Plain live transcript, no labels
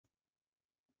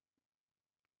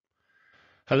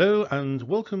Hello and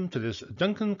welcome to this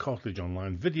Duncan Cartledge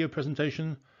Online video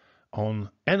presentation on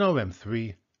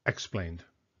NRM3 Explained.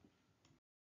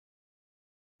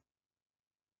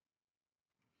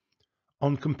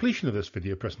 On completion of this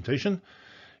video presentation,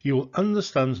 you will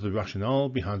understand the rationale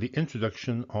behind the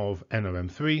introduction of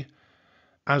NRM3,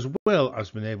 as well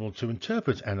as being able to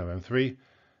interpret NRM3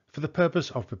 for the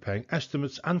purpose of preparing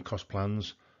estimates and cost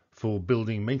plans for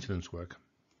building maintenance work.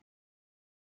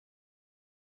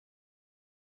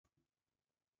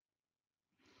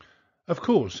 Of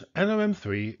course,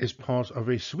 NRM3 is part of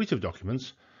a suite of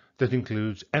documents that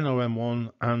includes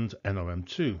NRM1 and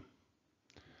NRM2.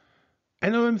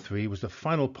 NRM3 was the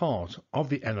final part of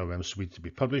the NRM suite to be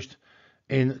published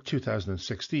in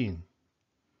 2016.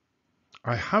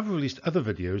 I have released other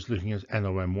videos looking at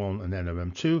NRM1 and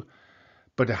NRM2,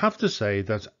 but I have to say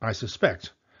that I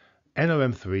suspect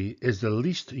NRM3 is the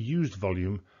least used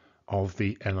volume of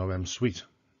the NRM suite.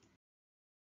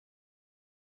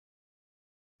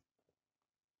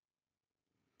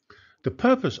 The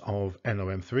purpose of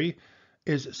NRM3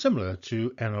 is similar to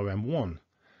NRM1,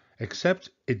 except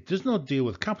it does not deal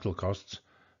with capital costs,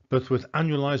 but with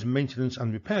annualized maintenance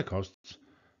and repair costs,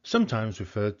 sometimes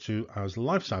referred to as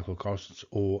lifecycle costs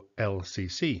or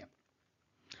LCC.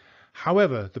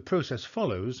 However, the process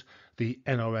follows the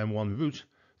NRM1 route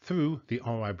through the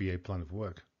RIBA plan of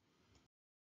work.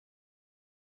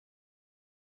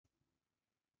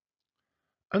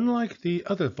 Unlike the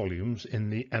other volumes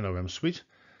in the NRM suite,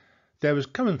 there is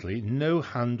currently no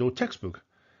hand or textbook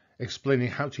explaining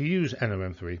how to use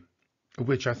NRM3,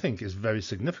 which I think is very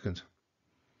significant.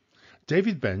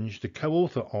 David Benge, the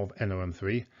co-author of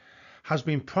NRM3, has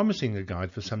been promising a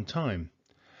guide for some time,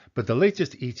 but the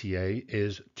latest ETA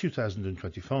is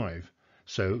 2025,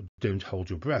 so don't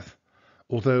hold your breath,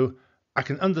 although I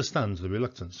can understand the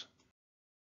reluctance.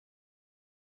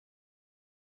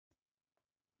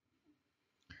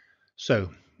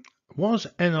 So, was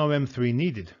NRM3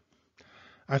 needed?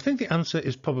 I think the answer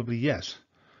is probably yes,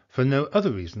 for no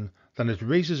other reason than it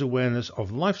raises awareness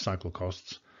of life cycle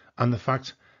costs and the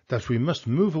fact that we must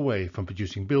move away from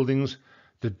producing buildings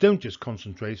that don't just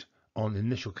concentrate on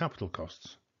initial capital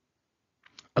costs.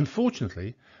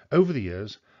 Unfortunately, over the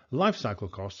years, life cycle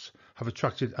costs have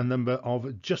attracted a number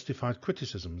of justified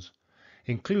criticisms,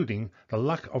 including the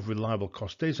lack of reliable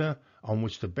cost data on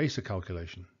which to base a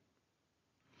calculation.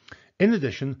 In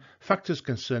addition, factors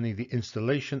concerning the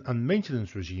installation and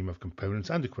maintenance regime of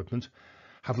components and equipment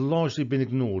have largely been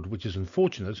ignored, which is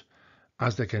unfortunate,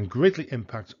 as they can greatly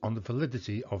impact on the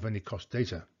validity of any cost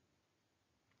data.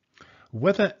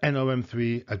 Whether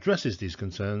NRM3 addresses these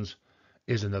concerns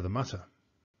is another matter.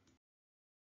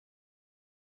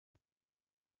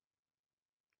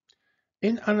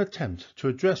 In an attempt to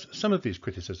address some of these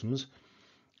criticisms,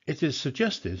 it is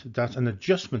suggested that an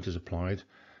adjustment is applied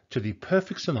to the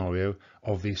perfect scenario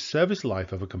of the service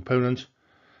life of a component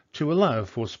to allow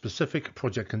for specific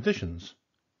project conditions,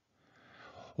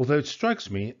 although it strikes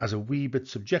me as a wee bit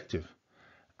subjective,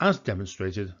 as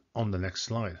demonstrated on the next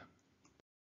slide.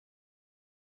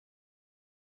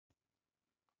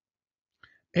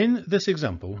 In this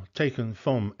example taken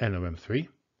from NRM3,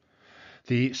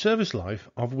 the service life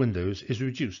of windows is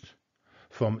reduced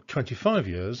from 25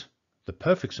 years, the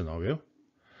perfect scenario,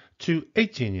 to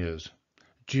 18 years,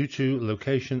 due to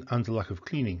location and lack of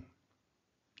cleaning.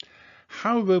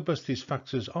 How robust these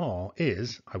factors are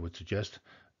is, I would suggest,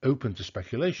 open to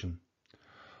speculation,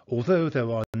 although there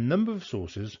are a number of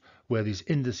sources where these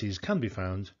indices can be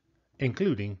found,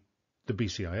 including the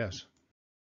BCIS.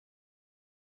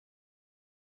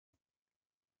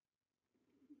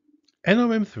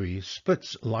 NRM3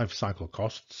 splits life cycle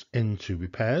costs into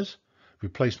repairs,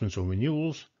 replacements or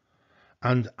renewals,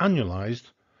 and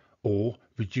annualized or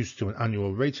reduced to an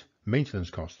annual rate maintenance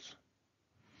costs.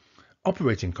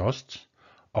 Operating costs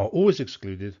are always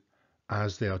excluded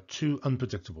as they are too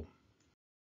unpredictable.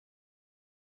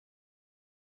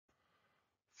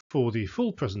 For the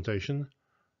full presentation,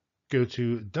 go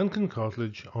to Duncan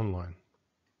Cartledge Online.